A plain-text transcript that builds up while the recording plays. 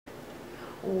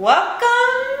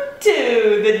Welcome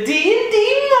to the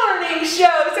D&D Morning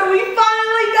Show. So we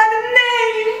finally got a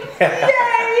name.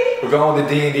 Yay! We're going with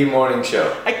the D&D Morning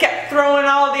Show. I kept throwing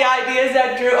all the ideas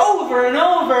at Drew over and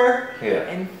over. Yeah.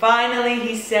 And finally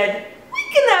he said, we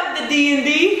can have the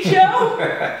D&D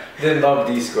show. Didn't love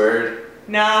D squared.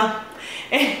 Nah.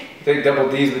 I think double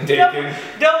D's been taken.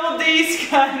 Double D's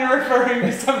kind of referring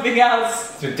to something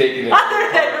else. It's been taken in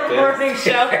other than the morning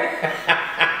show.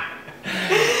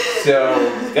 So,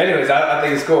 anyways, I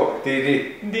think it's cool.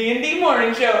 D&D. D&D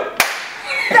Morning Show.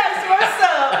 That's what's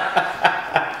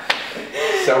up.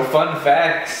 So, fun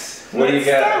facts. What do you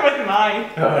got? Let's start with mine.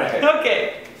 Alright.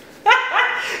 Okay.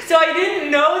 So I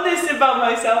didn't know this about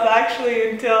myself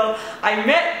actually until I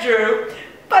met Drew,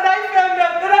 but I found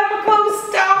out that I'm a close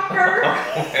stalker.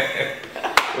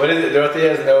 What is it? Dorothy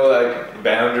has no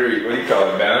boundary. What do you call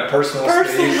it? Personal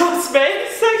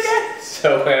space, I guess.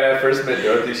 So when I first met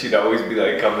Dorothy, she'd always be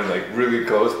coming really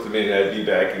close to me, and I'd be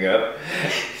backing up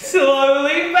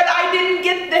slowly. But I didn't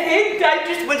get the hint. I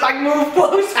just would move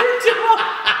closer to him.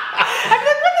 I'm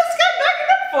like, what is this guy backing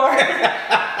up for?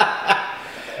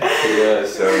 Yeah,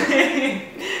 so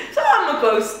I'm a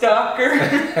close stalker.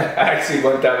 Actually,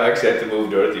 one time I had to move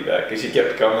Dorothy back because she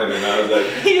kept coming, and I was like,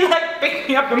 he picked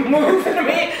me up and moved to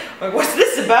me. Like, what's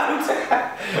this about?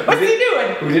 What's he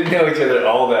doing? We didn't know each other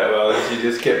all that well, and she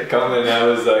just kept coming, and I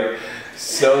was I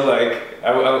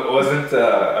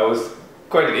was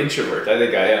quite an introvert. I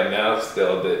think I am now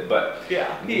still a bit, but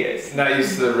yeah, he is. Not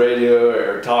used to the radio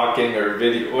or talking or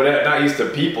video, whatever. Not used to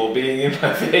people being in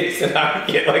my face, and I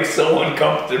would get so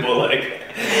uncomfortable, And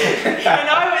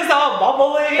I was all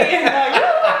bubbly and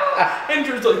and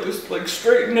Drew's this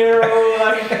straight and narrow,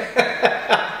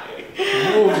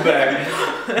 move back.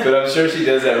 But I'm sure she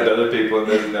does that with other people and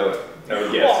doesn't know it. I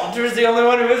would guess. Well, Drew's the only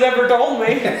one who has ever told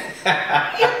me.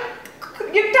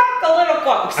 You talk a little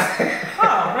close.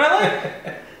 Oh, really?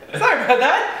 Sorry about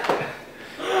that.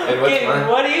 And what's mine?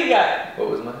 What do you got? What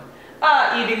was mine?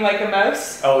 Eating like a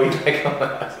mouse. Oh, eating like a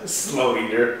mouse. Slow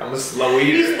eater. I'm a slow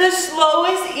eater. He's the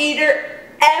slowest eater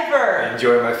ever. I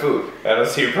enjoy my food. I don't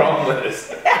see a problem with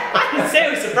this. I didn't say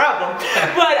it was a problem.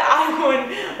 But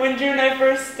when Drew and I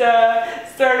first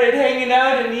started hanging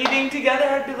out and eating together,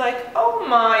 I'd be like, oh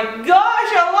my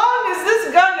gosh, how long is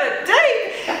this gonna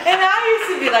take? And I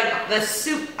used to be like, the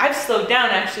soup. I've slowed down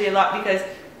actually a lot because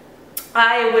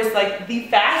I was the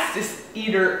fastest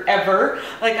eater ever.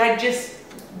 I just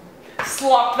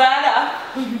slop that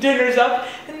up, dinner's up,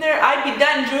 and there I'd be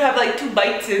done. Drew have 2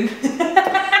 bites in.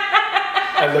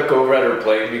 I'd look over at her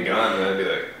plate and be gone, and I'd be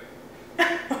like,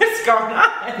 what's going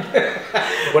on?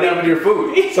 what happened to your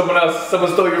food? Someone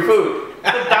stole your food.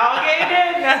 The dog ate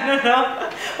it? I don't know.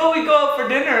 But we go out for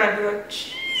dinner and I'd be like,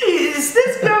 jeez, this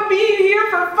is gonna be here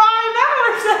for 5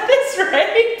 hours at this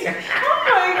rate. Oh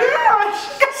my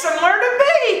gosh, got somewhere to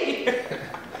be.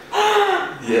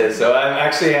 Yeah, so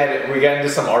we got into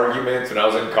some arguments when I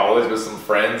was in college with some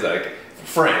friends,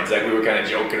 we were kind of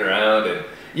joking around, and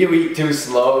you eat too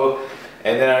slow.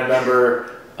 And then I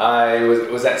remember I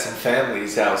was at some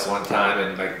family's house one time,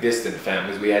 and distant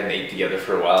families, we hadn't ate together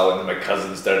for a while, and then my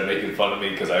cousins started making fun of me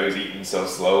because I was eating so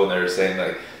slow, and they were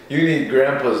saying you need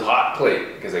Grandpa's hot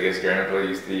plate, because I guess Grandpa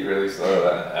used to eat really slow.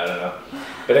 I don't know.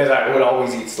 But I would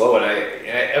always eat slow, and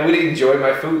I would enjoy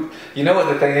my food. You know what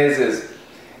the thing is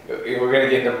we're going to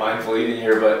get into mindful eating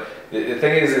here, but the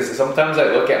thing is sometimes I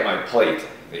look at my plate.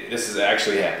 This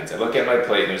actually happens. I look at my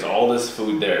plate and there's all this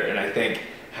food there, and I think,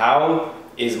 how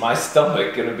is my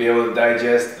stomach going to be able to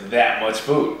digest that much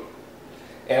food?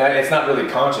 And it's not really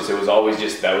conscious. That was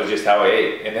just how I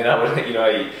ate. And then I would,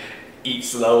 I eat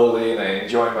slowly and I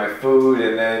enjoy my food,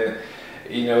 and then,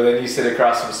 then you sit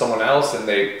across from someone else and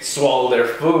they swallow their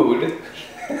food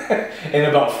in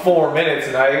about 4 minutes,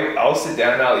 and I'll sit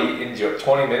down and I'll eat in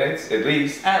 20 minutes at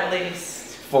least.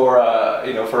 For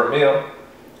for a meal.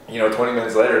 20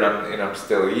 minutes later, and I'm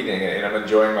still eating, and I'm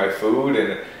enjoying my food,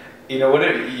 and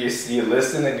whatever you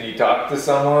listen and you talk to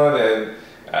someone, and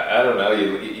I don't know,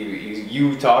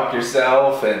 you talk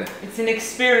yourself, and it's an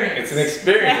experience. It's an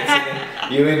experience. And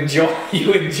you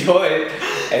enjoy it,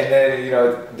 and then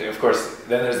of course,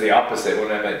 then there's the opposite.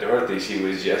 When I met Dorothy, she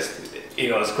was just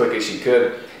as quick as she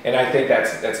could, and I think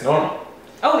that's normal.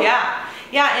 Oh yeah,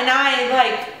 and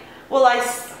I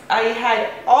had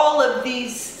all of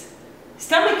these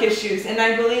stomach issues, and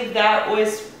I believe that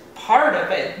was part of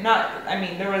it.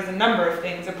 There was a number of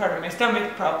things a part of my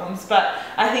stomach problems, but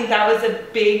I think that was a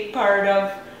big part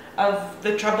of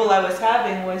the trouble I was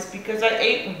having, was because I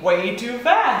ate way too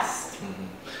fast. Mm-hmm.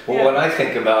 Well, when I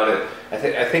think about it,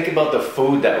 I think about the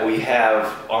food that we have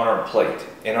on our plate,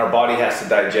 and our body has to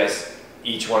digest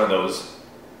each one of those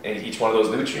and each one of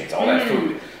those nutrients, all that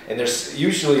food. And there's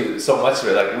usually so much of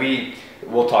it. Like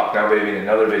we'll talk now maybe in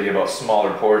another video about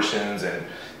smaller portions and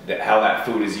how that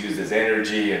food is used as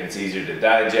energy and it's easier to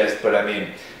digest. But I mean,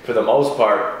 for the most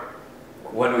part,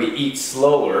 when we eat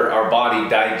slower, our body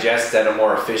digests at a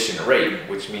more efficient rate,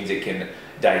 which means it can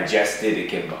digest it, it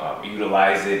can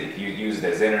utilize it, if you use it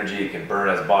as energy, it can burn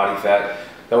as body fat.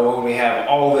 But when we have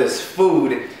all this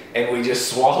food and we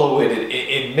just swallow it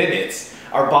in minutes,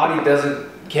 our body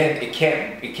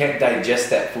can't digest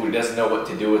that food. It doesn't know what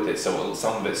to do with it. So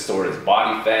some of it's stored as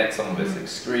body fat, some of it's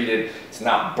excreted. It's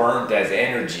not burnt as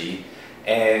energy,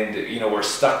 and we're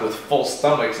stuck with full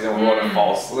stomachs, and we want to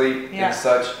fall asleep and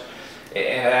such.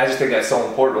 And I just think that's so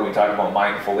important when we talk about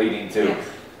mindful eating too. Yes.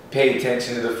 Pay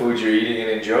attention to the food you're eating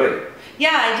and enjoy it.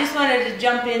 Yeah, I just wanted to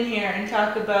jump in here and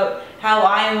talk about how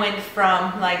I went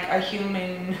from like a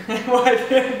human,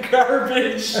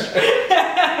 garbage,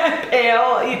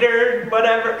 pale eater,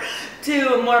 whatever,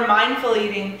 to a more mindful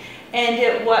eating. And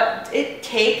it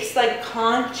takes like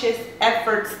conscious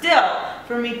effort still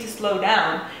for me to slow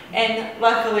down. And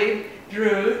luckily,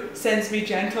 Drew sends me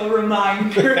gentle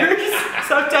reminders.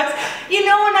 Sometimes,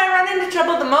 when I run into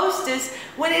trouble the most is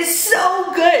when it's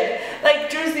so good. Like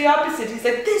Drew's the opposite. He's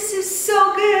like, "This is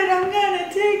so good. I'm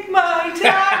gonna take my time."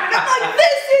 And I'm like,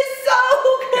 "This is so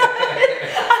good.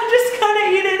 I'm just gonna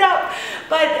eat it up."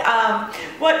 But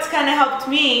what's kind of helped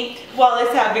me, while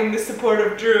it's having the support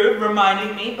of Drew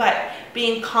reminding me, but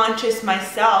being conscious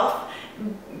myself.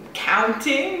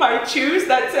 Counting my chews,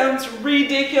 that sounds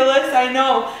ridiculous, I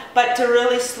know, but to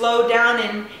really slow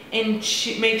down and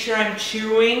make sure I'm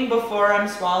chewing before I'm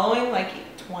swallowing, like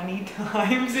 20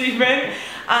 times even.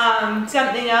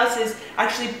 Something else is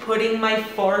actually putting my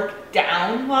fork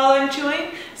down while I'm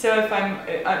chewing. So if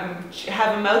I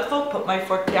have a mouthful, put my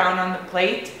fork down on the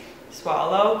plate,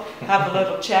 swallow, have a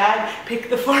little chat, pick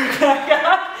the fork back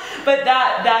up. But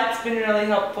that's been really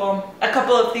helpful. A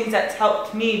couple of things that's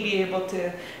helped me be able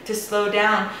to slow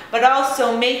down, but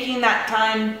also making that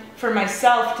time for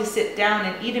myself to sit down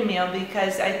and eat a meal,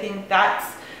 because I think that's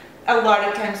a lot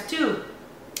of times too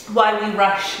why we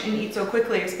rush and eat so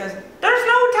quickly, is because there's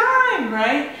no time,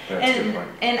 right?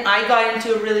 And I got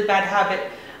into a really bad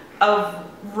habit of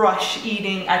rush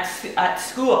eating at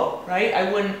school, right?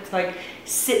 I wouldn't like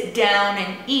sit down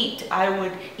and eat. I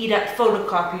would eat at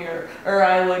photocopier, or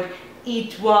I would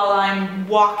eat while I'm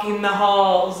walking the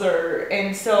halls,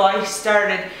 and so I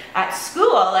started at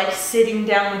school like sitting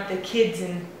down with the kids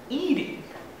and eating.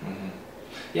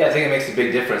 Yeah, I think it makes a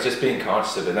big difference, just being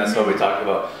conscious of it. And that's why we talk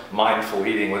about mindful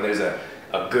eating. When there's a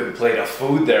good plate of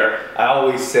food there, I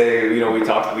always say, we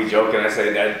joke, and I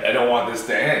say, I don't want this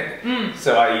to end.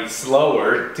 So I eat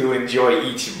slower to enjoy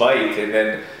each bite, and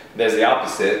then there's the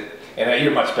opposite. And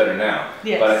you're much better now.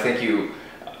 Yes. But I think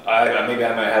maybe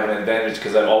I might have an advantage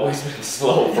because I've always been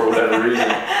slow for whatever reason.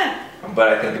 But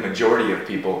I think the majority of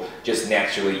people just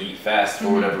naturally eat fast for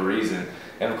whatever reason.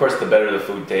 And of course, the better the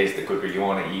food tastes, the quicker you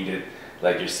want to eat it,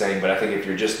 like you're saying. But I think if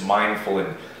you're just mindful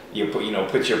and you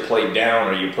put your plate down,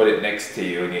 or you put it next to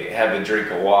you, and you have a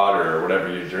drink of water or whatever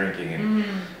you're drinking,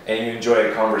 and you enjoy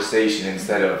a conversation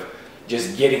instead of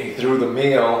just getting through the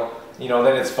meal,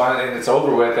 then it's fine and it's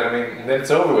over with. Then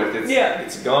it's over with.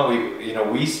 It's gone.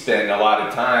 We spend a lot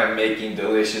of time making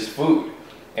delicious food,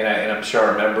 and I'm sure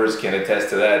our members can attest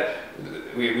to that.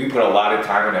 We put a lot of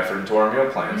time and effort into our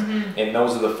meal plans, and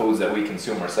those are the foods that we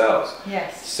consume ourselves.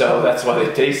 Yes. So that's why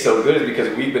they taste so good, is because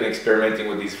we've been experimenting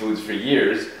with these foods for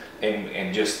years,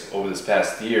 and just over this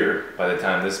past year, by the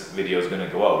time this video is going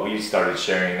to go out, we started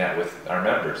sharing that with our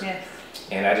members. Yes.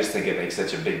 And I just think it makes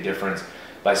such a big difference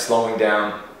by slowing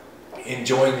down,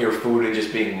 enjoying your food, and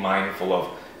just being mindful of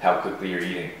how quickly you're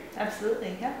eating.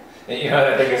 Absolutely, yeah. And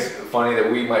I think it's funny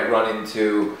that we might run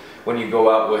into when you go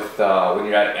out with when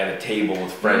you're at a table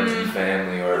with friends and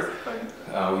family, or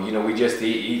we just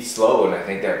eat slow, and I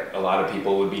think that a lot of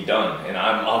people would be done. And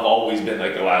I've always been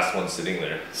like the last one sitting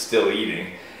there, still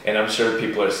eating, and I'm sure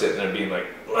people are sitting there being like,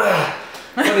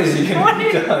 "When is he gonna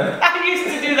be done?" I used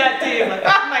to do that too. Like,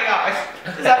 oh my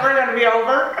gosh, is that ever gonna be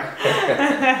over?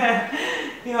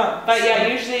 But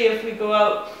usually if we go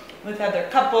out with other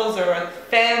couples or with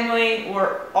family,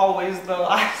 we're always the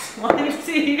last ones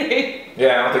eating.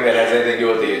 Yeah, I don't think that has anything to do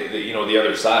with the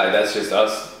other side. That's just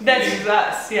us. That's just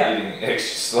us, yeah. Eating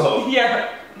extra slow. Yeah,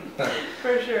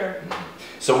 for sure.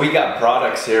 So we got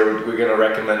products here. We're going to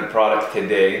recommend a product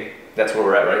today. That's where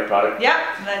we're at, right? Product? Yeah,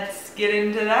 let's get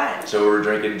into that. So we're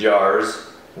drinking jars.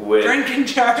 Drinking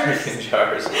jars.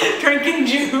 Drinking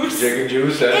juice. Drinking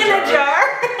juice. In a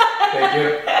jar. Thank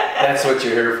you. That's what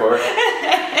you're here for.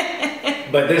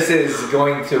 But this is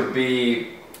going to be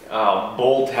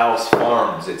Bolt House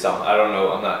Farms. It's I don't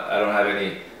know. I don't have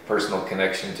any personal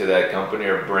connection to that company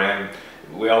or brand.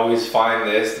 We always find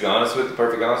this. To be honest with you,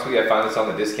 perfectly honest with you, I find this on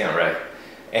the discount rack,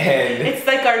 and it's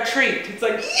like our treat. It's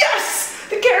like, yes,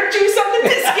 the carrot juice on the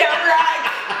discount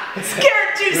rack. It's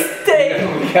carrot juice day.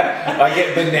 I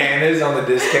get bananas on the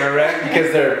discount rack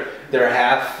because they're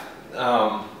half.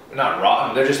 Not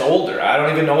rotten, they're just older. I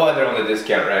don't even know why they're on the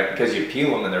discount rack because you peel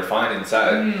them and they're fine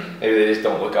inside. Maybe they just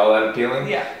don't look all that appealing.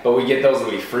 Yeah. But we get those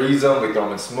and we freeze them, we throw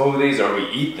them in smoothies or we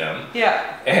eat them.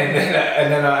 Yeah. And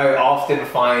then I often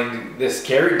find this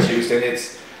carrot juice and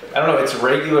it's, I don't know, it's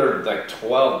regular like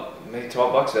maybe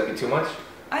 $12. That'd be too much?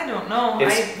 I don't know.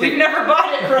 We've never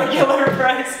bought it regular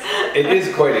price. It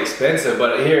is quite expensive,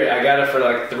 but here I got it for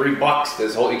like $3.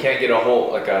 This whole, you can't get a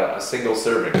whole, like a single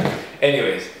serving.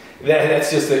 Anyways. That's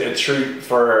just a treat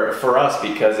for us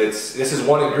because this is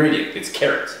one ingredient. It's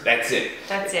carrots. That's it.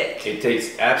 That's it. It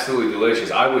tastes absolutely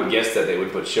delicious. I would guess that they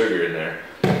would put sugar in there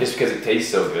just because it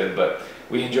tastes so good, but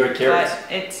we enjoy carrots.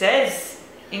 But it says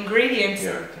ingredients,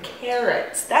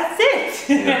 carrots. That's it.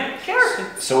 Yeah.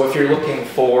 Carrots. So if you're looking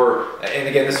for, and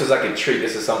again, this was like a treat.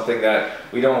 This is something that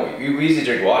we usually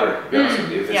drink water, to be honest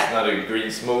with you. If it's not a green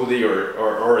smoothie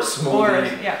or a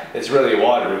smoothie, it's really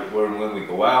water when we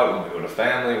go out, when we go to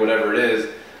family, whatever it is.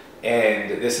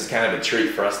 And this is kind of a treat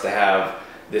for us to have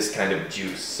this kind of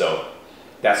juice. So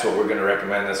that's what we're going to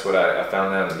recommend. That's what I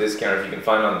found out on the discount. If you can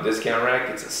find it on the discount rack,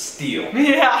 it's a steal.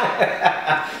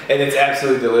 Yeah. And it's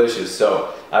absolutely delicious.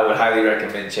 So I would highly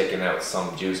recommend checking out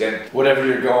some juice. And whatever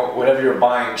you're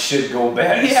buying should go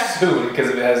bad soon because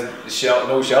if it has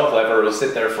no shelf life or it'll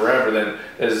sit there forever, then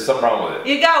there's some problem with it.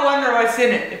 You gotta wonder what's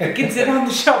in it if it can sit on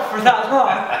the shelf for that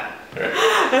long.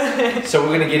 Right. So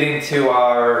we're going to get into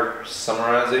our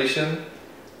summarization.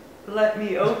 Let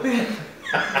me open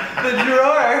the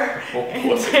drawer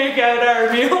and take out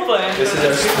our meal plan. This is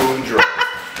our spoon drawer.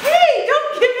 Hey,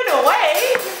 don't give it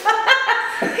away.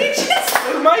 He just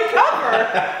blew my cover.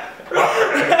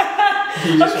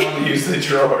 You just wanted to use the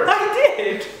drawer. I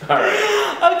did. All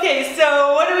right. Okay,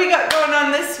 so what do we got going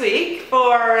on this week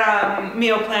for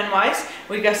meal plan wise?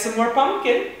 We got some more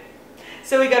pumpkin.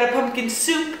 So we got a pumpkin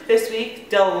soup this week,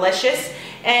 delicious,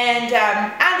 and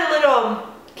add a little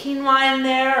quinoa in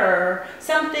there or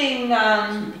something.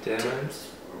 Sweet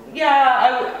potatoes.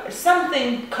 Yeah,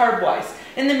 something carb wise.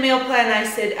 In the meal plan, I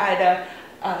said add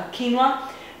a quinoa,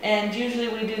 and usually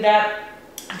we do that.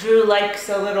 Drew likes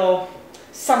a little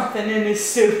something in his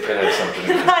soup. Can have something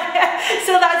in it.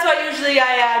 So that's why usually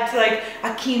I add like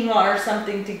a quinoa or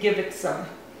something to give it some.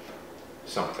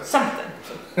 Something.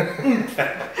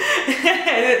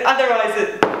 Otherwise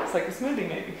it's like a smoothie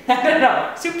maybe. I don't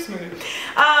know. Soup smoothie.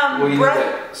 Well, you need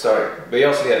that, but you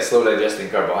also need that slow digesting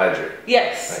carbohydrate.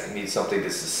 Yes. Right? You need something to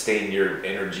sustain your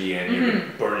energy and you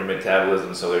can burn your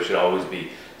metabolism, so there should always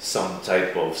be some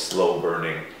type of slow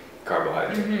burning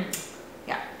carbohydrate.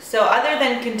 Yeah. So other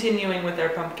than continuing with our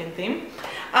pumpkin theme,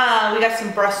 we got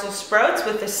some Brussels sprouts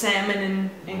with the salmon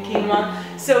and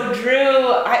quinoa. So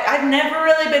Drew, I've never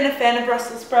really been a fan of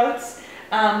Brussels sprouts,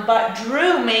 but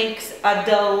Drew makes a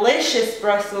delicious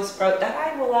Brussels sprout that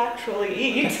I will actually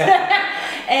eat.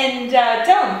 And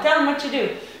tell him what you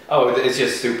do. Oh, it's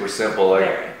just super simple.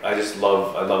 Like I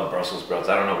love Brussels sprouts.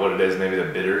 I don't know what it is. Maybe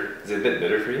they're bitter. Is it a bit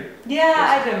bitter for you? Yeah,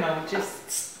 I don't know.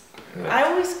 Just. I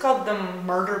always called them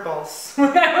murder balls when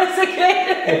I was a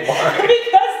kid. Why?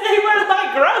 Because they were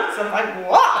like gross. I'm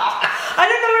like, wow. I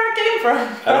don't know where it came from.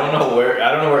 I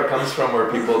don't know where it comes from.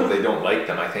 Where people they don't like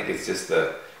them. I think it's just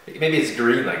maybe it's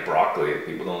green like broccoli.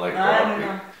 People don't like broccoli. I don't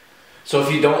know. So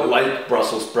if you don't like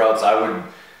Brussels sprouts, I would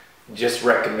just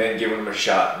recommend giving them a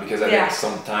shot because I think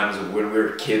sometimes when we were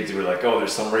kids, we were like, oh,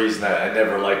 there's some reason that I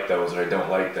never liked those or I don't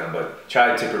like them. But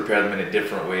try to prepare them in a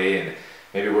different way and.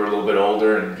 Maybe we're a little bit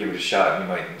older and give it a shot and you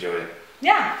might enjoy it.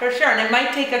 Yeah, for sure. And it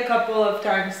might take a couple of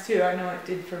times too. I know it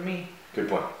did for me. Good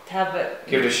point. To have it.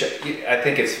 Give it a shot. I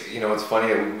think it's, it's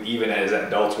funny, even as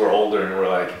adults we're older and we're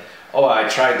like, oh, I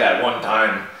tried that one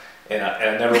time and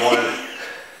I never wanted.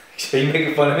 Are you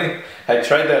making fun of me? I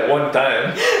tried that one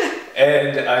time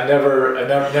and I'm never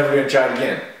going to try it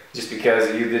again. Just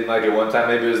because you didn't like it one time,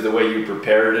 maybe it was the way you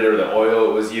prepared it or the oil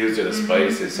it was used or the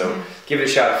spices. So give it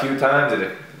a shot a few times and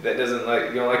if that you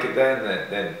don't like it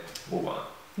then move on.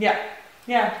 Yeah.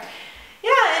 And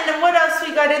then what else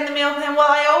we got in the meal plan? Well,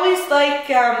 I always like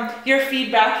your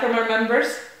feedback from our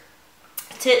members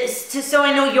so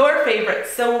I know your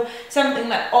favorites. So something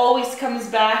that always comes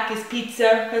back is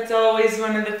pizza. That's always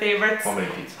one of the favorites.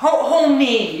 Homemade pizza.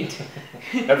 Homemade.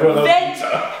 Everyone loves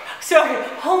pizza. Sorry,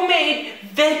 homemade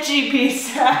veggie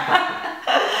pizza.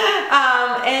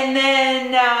 And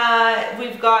then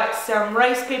we've got some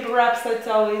rice paper wraps. That's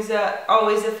always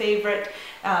a favorite.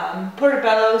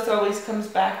 Portobello's always comes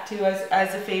back to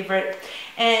as a favorite.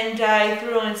 And I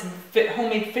threw in some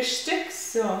homemade fish sticks,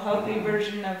 so a healthy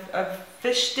version of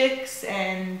fish sticks,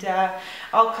 and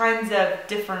all kinds of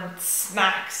different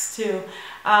snacks too.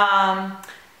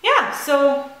 Yeah,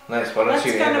 so nice. Why don't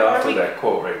you end off with that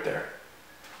quote right there?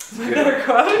 Another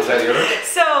quote? Is that yours?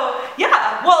 So,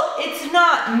 yeah, well, it's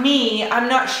not me. I'm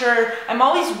not sure. I'm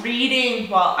always reading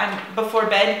while I'm before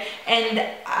bed, and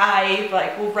I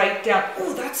will write down,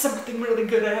 oh, that's something really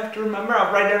good I have to remember.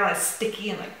 I'll write it on a sticky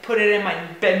and put it in my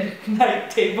bed night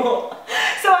table.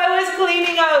 So I was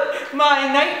cleaning out my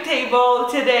night table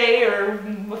today or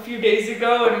a few days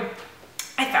ago, and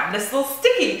I found this little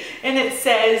sticky, and it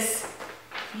says,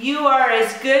 "You are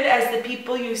as good as the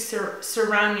people you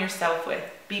surround yourself with.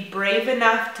 Be brave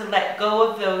enough to let go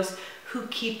of those who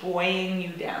keep weighing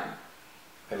you down."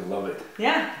 I love it.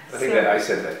 Yeah. I think that I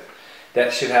said that.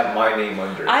 That should have my name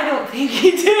under it. I don't think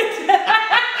you did.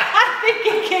 I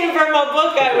think it came from a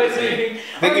book I was reading.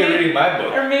 I think you're reading my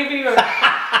book. Or maybe one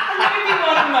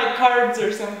of my cards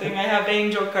or something. I have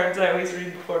angel cards I always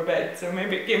read before bed, so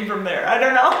maybe it came from there. I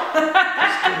don't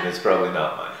know. It's probably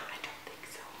not mine.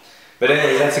 But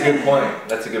anyways, that's a good point.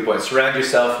 That's a good point. Surround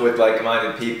yourself with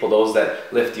like-minded people, those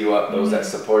that lift you up, those that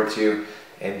support you,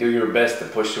 and do your best to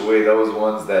push away those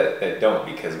ones that don't,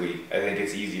 because I think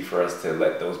it's easy for us to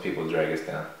let those people drag us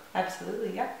down.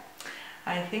 Absolutely, yeah.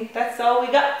 I think that's all we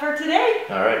got for today.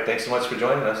 All right, thanks so much for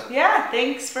joining us. Yeah,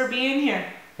 thanks for being here.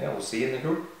 Yeah, we'll see you in the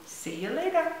group. See you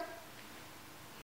later.